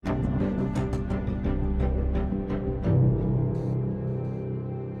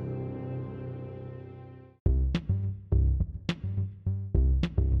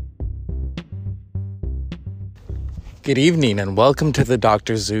Good evening and welcome to the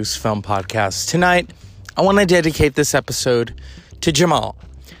Dr. Zeus Film Podcast. Tonight, I want to dedicate this episode to Jamal.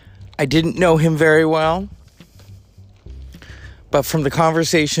 I didn't know him very well, but from the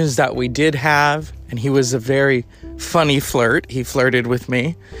conversations that we did have, and he was a very funny flirt. He flirted with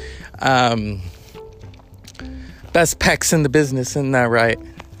me. Best pecs in the business, isn't that right?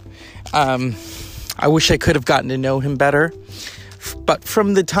 I wish I could have gotten to know him better, but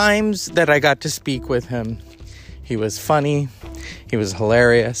from the times that I got to speak with him, he was funny, he was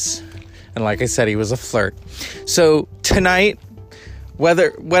hilarious, and like I said, he was a flirt. So tonight,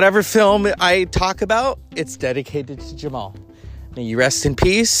 whatever film I talk about, it's dedicated to Jamal. May you rest in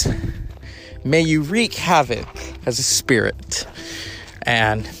peace. May you wreak havoc as a spirit.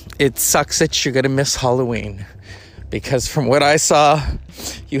 And it sucks that you're going to miss Halloween, because from what I saw,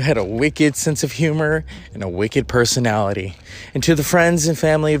 you had a wicked sense of humor and a wicked personality. And to the friends and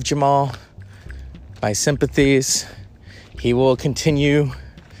family of Jamal, my sympathies. He will continue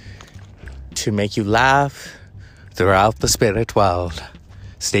to make you laugh throughout the spirit world.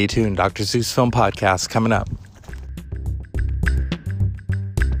 Stay tuned. Dr. Zeus Film Podcast coming up.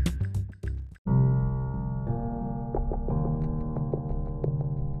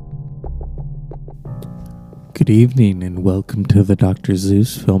 Good evening and welcome to the Dr.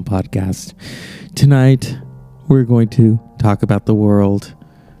 Zeus Film Podcast. Tonight, we're going to talk about the world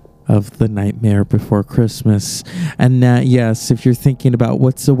of The Nightmare Before Christmas. And yes, if you're thinking about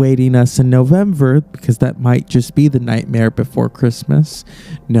what's awaiting us in November, because that might just be The Nightmare Before Christmas,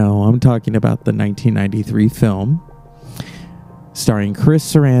 no, I'm talking about the 1993 film starring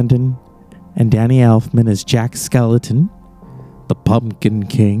Chris Sarandon and Danny Elfman as Jack Skeleton, the Pumpkin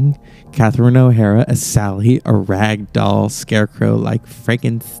King, Catherine O'Hara as Sally, a ragdoll scarecrow like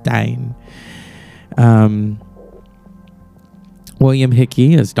Frankenstein, William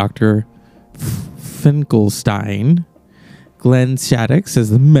Hickey as Dr. Finkelstein, Glenn Shaddix as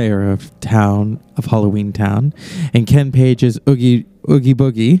the mayor of Halloween Town, and Ken Page as Oogie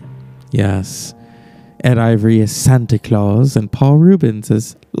Boogie. Yes. Ed Ivory as Santa Claus, and Paul Rubens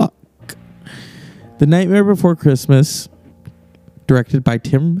as Luck. The Nightmare Before Christmas, directed by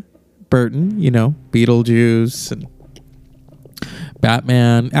Tim Burton, Beetlejuice and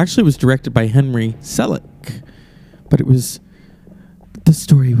Batman. Actually, was directed by Henry Selick, but the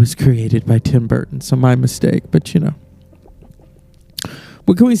story was created by Tim Burton, so my mistake, but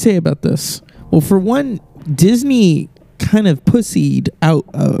What can we say about this? Well, for one, Disney kind of pussied out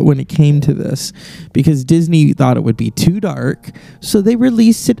when it came to this, because Disney thought it would be too dark, so they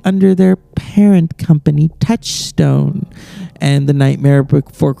released it under their parent company, Touchstone, and The Nightmare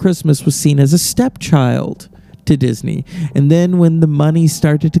Before Christmas was seen as a stepchild to Disney. And then when the money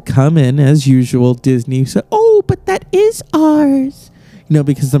started to come in, as usual, Disney said, "Oh, but that is ours."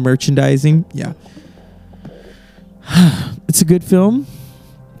 Because the merchandising, yeah. It's a good film.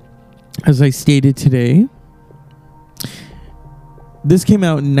 As I stated today, this came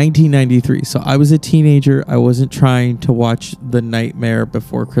out in 1993, so I was a teenager. I wasn't trying to watch The Nightmare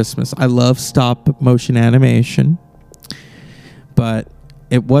Before Christmas. I love stop motion animation, but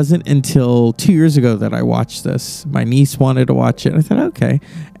it wasn't until 2 years ago that I watched this. My niece wanted to watch it. I thought, okay.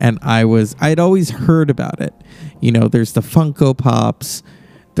 And I'd always heard about it. There's the Funko Pops,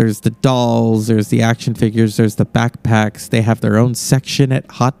 there's the dolls, there's the action figures, there's the backpacks. They have their own section at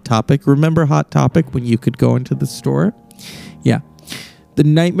Hot Topic. Remember Hot Topic when you could go into the store? Yeah. The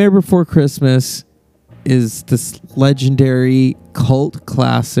Nightmare Before Christmas is this legendary cult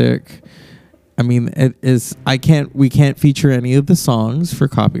classic. I mean, it is. We can't feature any of the songs for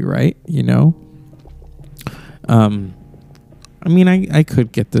copyright. I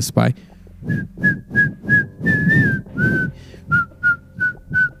could get this by.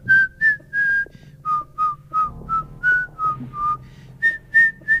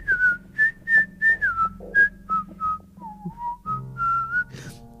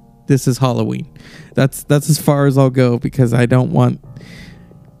 This is Halloween. That's as far as I'll go, because I don't want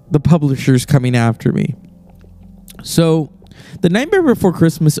the publishers coming after me. So, The Nightmare Before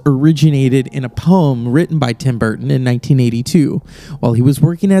Christmas originated in a poem written by Tim Burton in 1982 while he was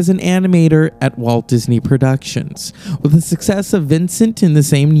working as an animator at Walt Disney Productions. With the success of Vincent in the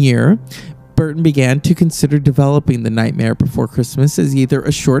same year, Burton began to consider developing The Nightmare Before Christmas as either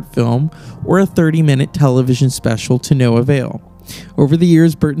a short film or a 30-minute television special, to no avail. Over the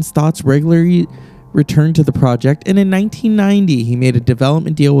years, Burton's thoughts regularly returned to the project, and in 1990, he made a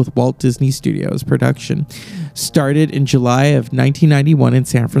development deal with Walt Disney Studios. Production started in July of 1991 in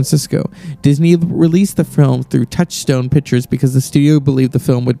San Francisco. Disney released the film through Touchstone Pictures because the studio believed the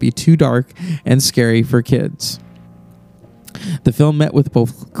film would be too dark and scary for kids. The film met with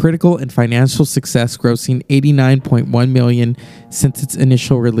both critical and financial success, grossing $89.1 million since its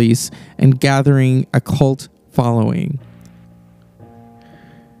initial release and gathering a cult following.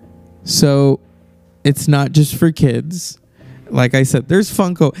 So it's not just for kids. Like I said, there's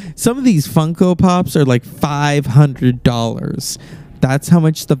Funko. Some of these Funko Pops are like $500. That's how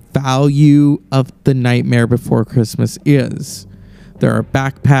much the value of The Nightmare Before Christmas is. There are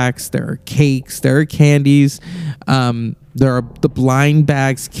backpacks, there are cakes, there are candies. There are the blind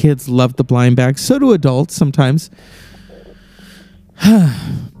bags. Kids love the blind bags. So do adults sometimes.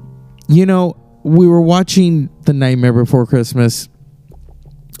 You know, we were watching The Nightmare Before Christmas.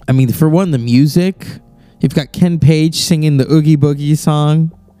 I mean, for one, the music. You've got Ken Page singing the Oogie Boogie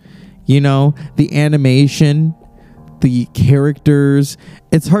song. You know, the animation, the characters.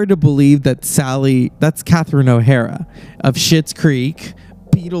 It's hard to believe that Sally, that's Catherine O'Hara of Schitt's Creek,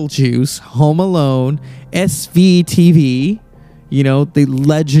 Beetlejuice, Home Alone, SVTV, you know, the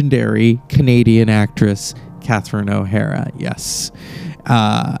legendary Canadian actress, Catherine O'Hara. Yes.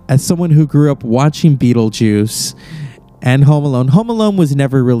 As someone who grew up watching Beetlejuice and Home Alone was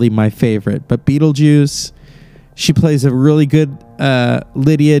never really my favorite, but Beetlejuice, she plays a really good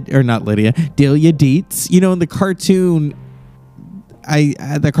Delia Dietz. You know, in the cartoon,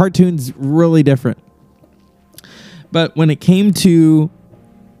 the cartoon's really different. But when it came to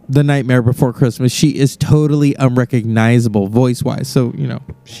The Nightmare Before Christmas, she is totally unrecognizable voice-wise. So, you know,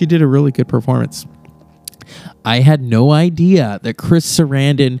 she did a really good performance. I had no idea that Chris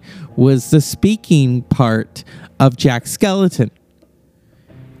Sarandon was the speaking part of Jack Skellington.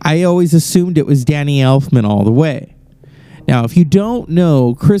 I always assumed it was Danny Elfman all the way. Now, if you don't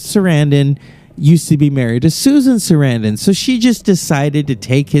know, Chris Sarandon used to be married to Susan Sarandon, so she just decided to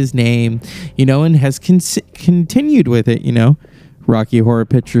take his name, you know, and has continued with it, you know. Rocky Horror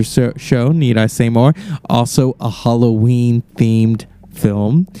Picture Show, need I say more? Also a Halloween-themed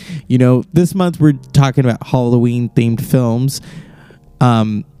film. You know, this month we're talking about Halloween-themed films.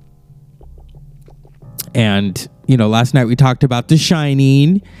 And, you know, last night we talked about The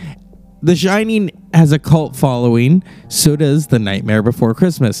Shining. The Shining has a cult following. So does The Nightmare Before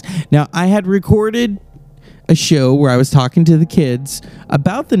Christmas. Now, I had recorded a show where I was talking to the kids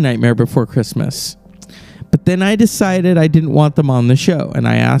about The Nightmare Before Christmas. But then I decided I didn't want them on the show. And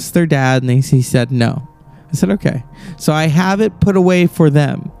I asked their dad, and he said no. I said, okay. So I have it put away for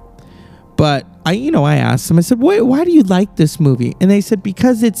them. But I asked them, I said, why do you like this movie? And they said,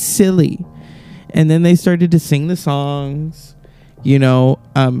 because it's silly. And then they started to sing the songs. You know,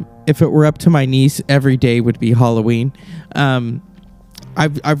 if it were up to my niece, every day would be Halloween.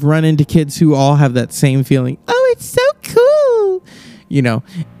 I've run into kids who all have that same feeling. Oh, it's so cool. You know,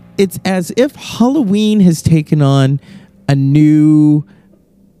 it's as if Halloween has taken on a new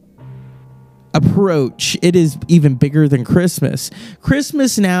approach. It is even bigger than Christmas.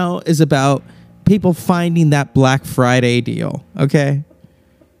 Christmas now is about people finding that Black Friday deal. Okay.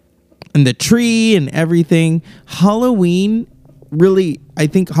 And the tree and everything. Halloween, really, I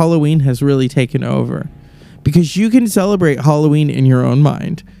think Halloween has really taken over. Because you can celebrate Halloween in your own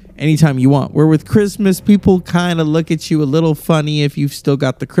mind anytime you want. Where with Christmas, people kind of look at you a little funny if you've still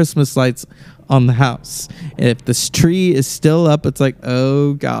got the Christmas lights on the house. And if this tree is still up, it's like,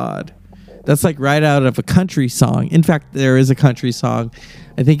 oh, God. That's like right out of a country song. In fact, there is a country song.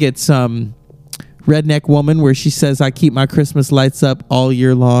 I think it's Redneck Woman, where she says, I keep my Christmas lights up all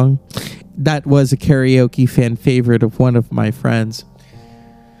year long. That was a karaoke fan favorite of one of my friends.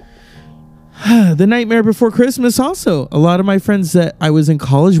 The Nightmare Before Christmas also. A lot of my friends that I was in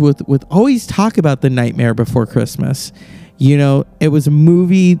college with would always talk about The Nightmare Before Christmas. You know, it was a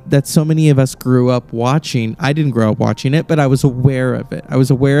movie that so many of us grew up watching. I didn't grow up watching it, but I was aware of it. I was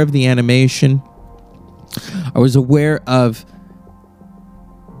aware of the animation. I was aware of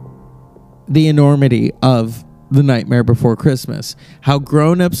the enormity of The Nightmare Before Christmas. How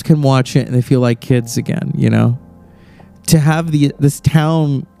grown-ups can watch it and they feel like kids again, you know? To have this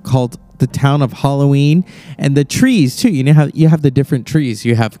town called the town of Halloween, and the trees too. You know how you have the different trees.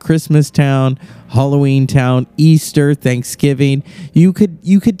 You have Christmas Town, Halloween Town, Easter, Thanksgiving. You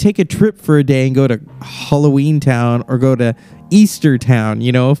could take a trip for a day and go to Halloween Town or go to Easter Town.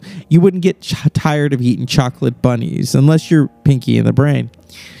 You know, if you wouldn't get tired of eating chocolate bunnies unless you're Pinky and the Brain.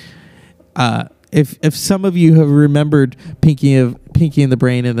 If some of you have remembered Pinky and the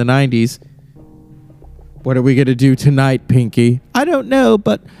Brain in the 90s, what are we going to do tonight, Pinky? I don't know,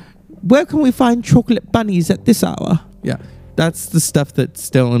 but where can we find chocolate bunnies at this hour? Yeah, that's the stuff that's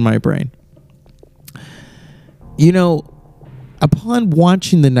still in my brain. You know, upon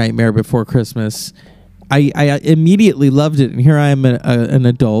watching The Nightmare Before Christmas, I immediately loved it. And here I am an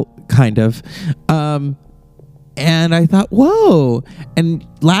adult, kind of. And And I thought, whoa. And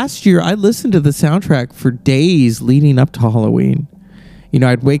last year, I listened to the soundtrack for days leading up to Halloween. You know,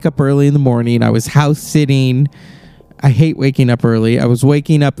 I'd wake up early in the morning. I was house sitting. I hate waking up early. I was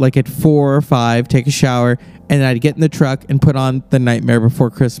waking up like at 4 or 5, take a shower, and I'd get in the truck and put on the Nightmare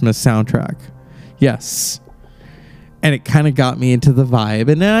Before Christmas soundtrack. Yes. And it kind of got me into the vibe.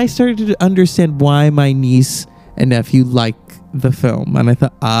 And then I started to understand why my niece and nephew like the film. And I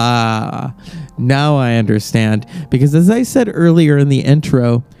thought, now I understand. Because as I said earlier in the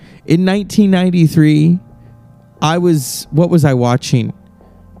intro, in 1993, what was I watching?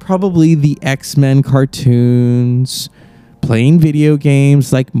 Probably the X-Men cartoons, playing video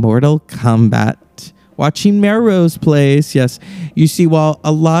games like Mortal Kombat, watching Melrose Place. Yes, you see, while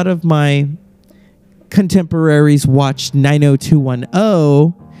a lot of my contemporaries watched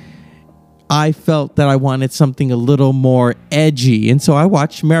 90210, I felt that I wanted something a little more edgy, and so I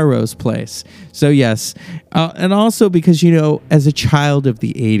watched Melrose Place. So yes, and also because, you know, as a child of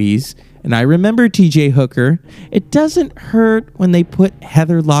the 80s, and I remember T.J. Hooker, it doesn't hurt when they put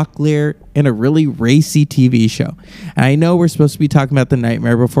Heather Locklear in a really racy TV show. And I know we're supposed to be talking about The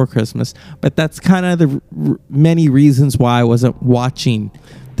Nightmare Before Christmas, but that's kind of the many reasons why I wasn't watching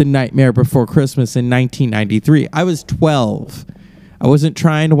The Nightmare Before Christmas in 1993. I was 12. I wasn't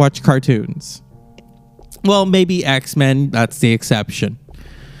trying to watch cartoons. Well, maybe X-Men, that's the exception.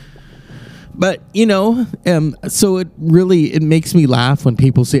 But, you know, so it makes me laugh when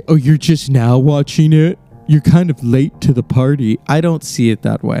people say, oh, you're just now watching it? You're kind of late to the party. I don't see it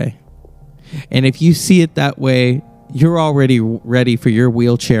that way. And if you see it that way, you're already ready for your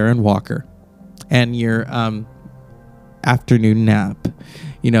wheelchair and walker and your afternoon nap.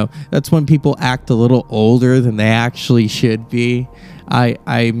 You know, that's when people act a little older than they actually should be.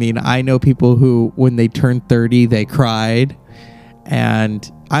 I mean, I know people who, when they turned 30, they cried. And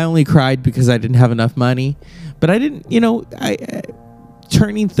I only cried because I didn't have enough money. But I didn't, you know,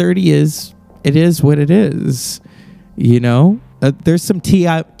 turning 30 is what it is. You know, there's some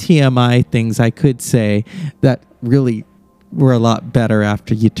TMI things I could say that really were a lot better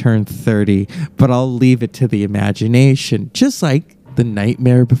after you turn 30. But I'll leave it to the imagination, just like The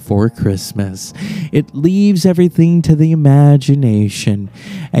Nightmare Before Christmas. It leaves everything to the imagination.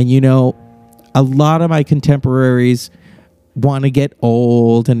 And, you know, a lot of my contemporaries want to get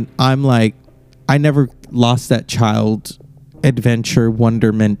old, and I'm like, I never lost that child adventure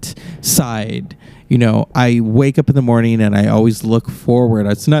wonderment side. You know, I wake up in the morning and I always look forward.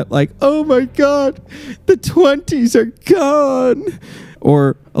 It's not like, oh my God, the 20s are gone.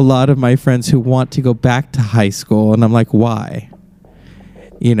 Or a lot of my friends who want to go back to high school, and I'm like, why?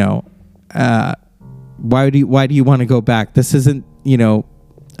 You know, why do you want to go back? This isn't, you know,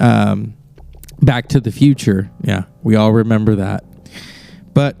 Back to the Future. Yeah, we all remember that.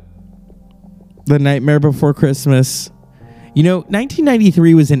 But The Nightmare Before Christmas, you know,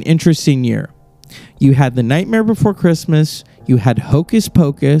 1993 was an interesting year. You had The Nightmare Before Christmas. You had Hocus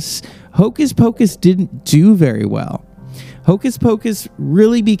Pocus. Hocus Pocus didn't do very well. Hocus Pocus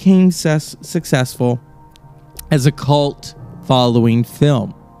really became successful as a cult following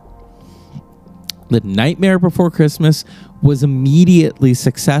film. The Nightmare Before Christmas was immediately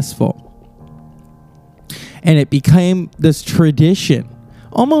successful. And it became this tradition,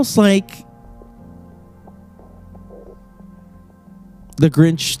 almost like The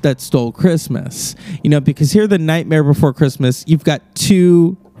Grinch That Stole Christmas. You know, because here, The Nightmare Before Christmas, you've got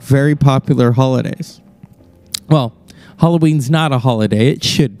two very popular holidays. Well, Halloween's not a holiday. It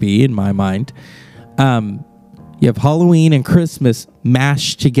should be, in my mind. You have Halloween and Christmas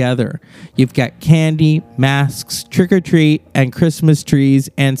mashed together. You've got candy, masks, trick-or-treat, and Christmas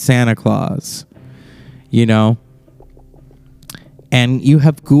trees, and Santa Claus. You know, and you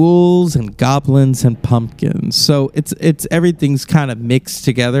have ghouls and goblins and pumpkins. So it's everything's kind of mixed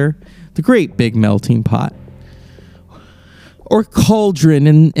together. The great big melting pot, or cauldron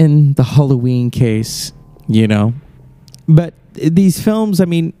in the Halloween case, you know. But these films, I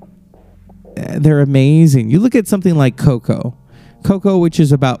mean, they're amazing. You look at something like Coco, which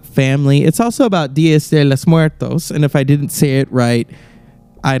is about family. It's also about Dias de los Muertos. And if I didn't say it right,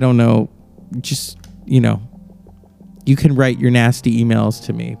 I don't know. Just, you know, you can write your nasty emails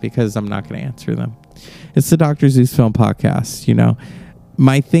to me because I'm not going to answer them. It's the Dr. Zeus Film Podcast, you know.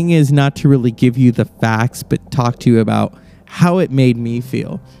 My thing is not to really give you the facts, but talk to you about how it made me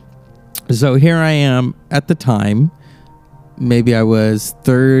feel. So here I am at the time. Maybe I was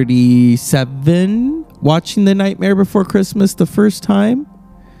 37 watching The Nightmare Before Christmas the first time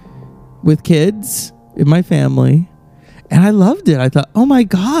with kids in my family. And I loved it. I thought, oh my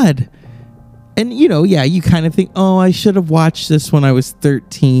God. And, you know, yeah, you kind of think, oh, I should have watched this when I was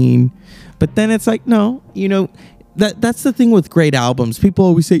 13. But then it's like, no, you know, that's the thing with great albums. People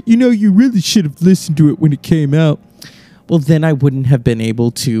always say, you really should have listened to it when it came out. Well, then I wouldn't have been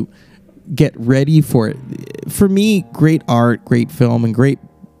able to get ready for it. For me, great art, great film, and great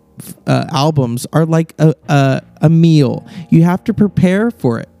albums are like a meal. You have to prepare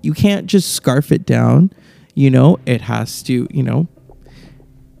for it. You can't just scarf it down. It has to,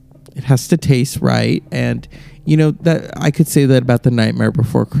 it has to taste right. And, that I could say that about The Nightmare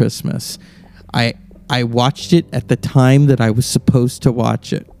Before Christmas. I watched it at the time that I was supposed to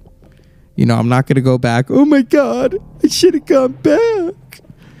watch it. I'm not going to go back. Oh my God, I should have gone back.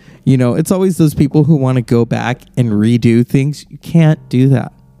 It's always those people who want to go back and redo things. You can't do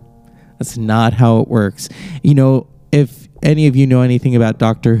that. That's not how it works. If any of you know anything about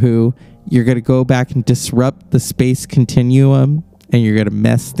Doctor Who, you're going to go back and disrupt the space continuum and you're going to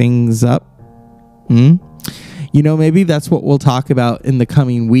mess things up. Maybe that's what we'll talk about in the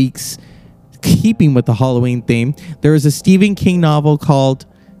coming weeks. Keeping with the Halloween theme, there is a Stephen King novel called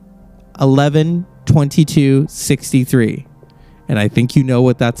 11/22/63. And I think you know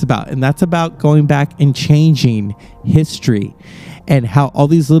what that's about. And that's about going back and changing history and how all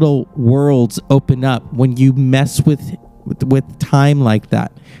these little worlds open up when you mess with time like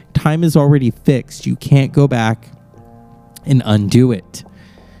that. Time is already fixed. You can't go back and undo it.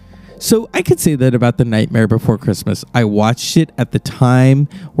 So I could say that about The Nightmare Before Christmas. I watched it at the time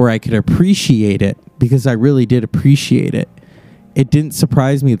where I could appreciate it because I really did appreciate it. It didn't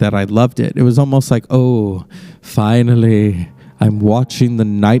surprise me that I loved it. It was almost like, oh, finally, I'm watching The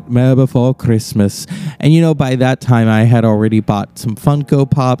Nightmare Before Christmas. And, by that time, I had already bought some Funko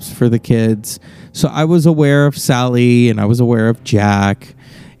Pops for the kids. So I was aware of Sally and I was aware of Jack.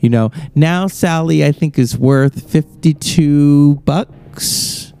 Now Sally, I think, is worth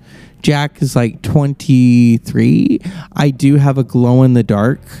 $52. Jack is like 23. I do have a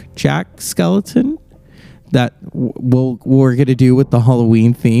glow-in-the-dark Jack skeleton that we're going to do with the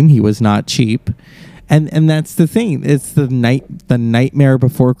Halloween theme. He was not cheap. And that's the thing. It's the Nightmare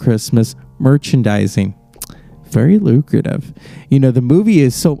Before Christmas merchandising. Very lucrative. The movie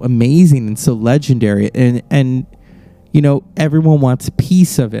is so amazing and so legendary. And everyone wants a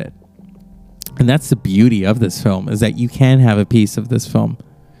piece of it. And that's the beauty of this film, is that you can have a piece of this film.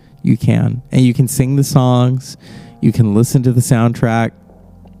 You can. And you can sing the songs. You can listen to the soundtrack.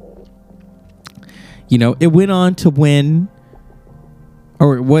 It went on to win.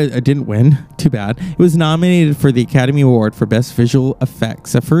 Or it didn't win. Too bad. It was nominated for the Academy Award for Best Visual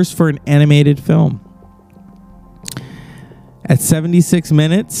Effects. A first for an animated film. At 76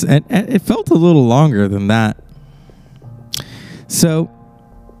 minutes. And it felt a little longer than that. So,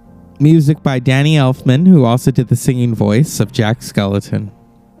 music by Danny Elfman, who also did the singing voice of Jack Skeleton.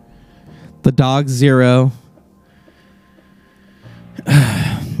 The Dog Zero.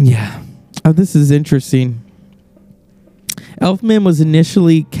 Yeah. Oh, this is interesting. Elfman was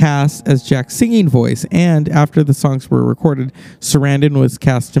initially cast as Jack's singing voice, and after the songs were recorded, Sarandon was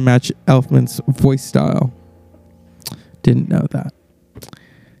cast to match Elfman's voice style. Didn't know that.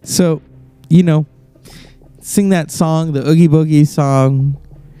 So, sing that song, the Oogie Boogie song.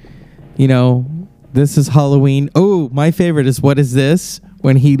 This is Halloween. Oh, my favorite is What Is This?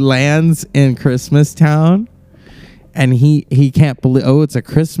 When he lands in Christmas Town and he can't believe, oh, it's a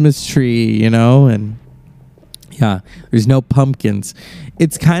Christmas tree, and yeah, there's no pumpkins.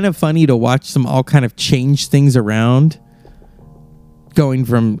 It's kind of funny to watch them all kind of change things around, going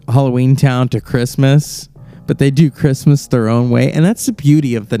from Halloween Town to Christmas, but they do Christmas their own way. And that's the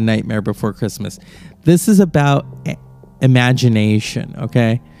beauty of The Nightmare Before Christmas. This is about imagination,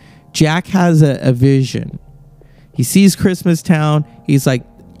 okay? Jack has a vision. He sees Christmas Town. He's like,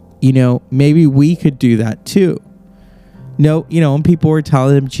 maybe we could do that too. No, and people were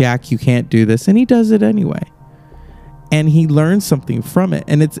telling him, Jack, you can't do this. And he does it anyway. And he learns something from it.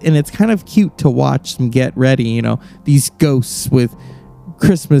 And it's kind of cute to watch them get ready, these ghosts with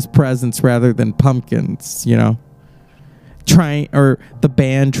Christmas presents rather than pumpkins, or the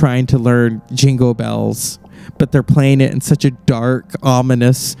band trying to learn Jingle Bells, but they're playing it in such a dark,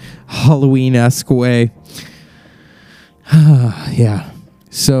 ominous, Halloween-esque way. Yeah.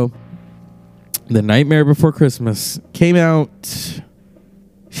 So, The Nightmare Before Christmas came out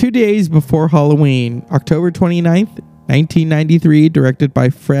 2 days before Halloween, October 29th, 1993, directed by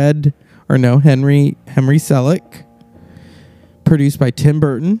Henry Selick, produced by Tim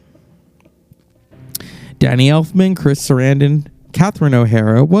Burton, Danny Elfman, Chris Sarandon, Catherine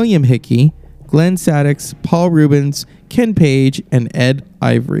O'Hara, William Hickey, Glenn Sadix, Paul Reubens, Ken Page, and Ed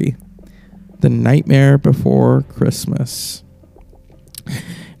Ivory. The Nightmare Before Christmas.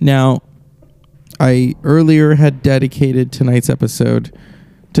 Now, I earlier had dedicated tonight's episode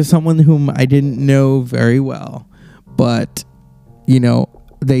to someone whom I didn't know very well, but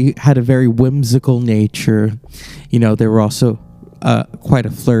they had a very whimsical nature. They were also quite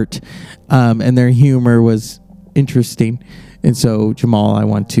a flirt, and their humor was interesting. And so, Jamal, I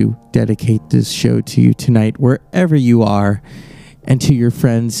want to dedicate this show to you tonight, wherever you are, and to your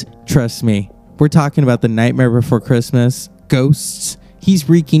friends. Trust me, we're talking about The Nightmare Before Christmas, ghosts. He's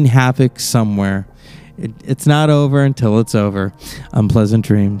wreaking havoc somewhere. It's not over until it's over. Unpleasant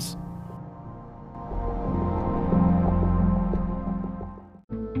dreams.